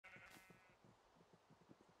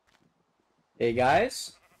Hey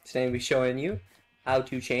guys, today I'll be showing you how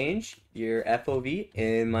to change your FOV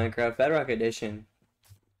in Minecraft Bedrock Edition.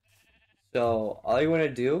 So all you want to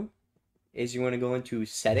do is you want to go into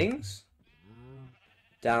settings,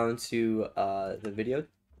 down to the video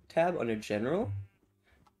tab under general,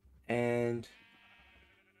 and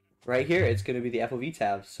right here it's going to be the FOV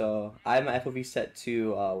tab. So I have my FOV set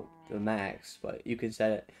to the max, but you can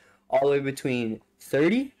set it all the way between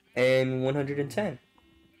 30 and 110.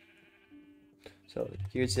 So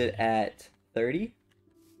here's it at 30.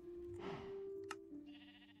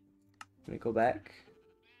 Let me go back.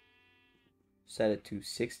 Set it to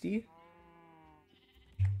 60.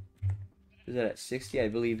 Is that at 60? I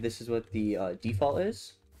believe this is what the default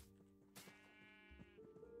is.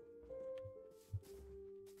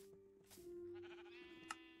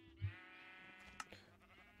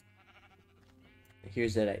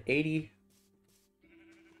 Here's it at 80.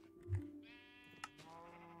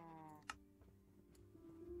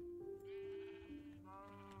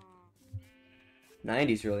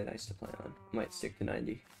 '90 is really nice to play on. I might stick to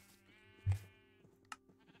 90.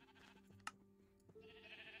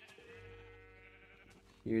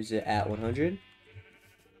 Here's it at 100.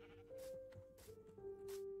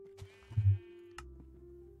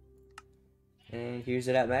 And here's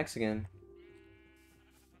it at max again.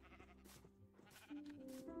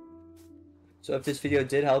 So if this video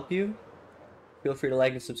did help you, feel free to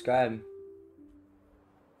like and subscribe.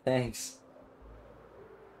 Thanks.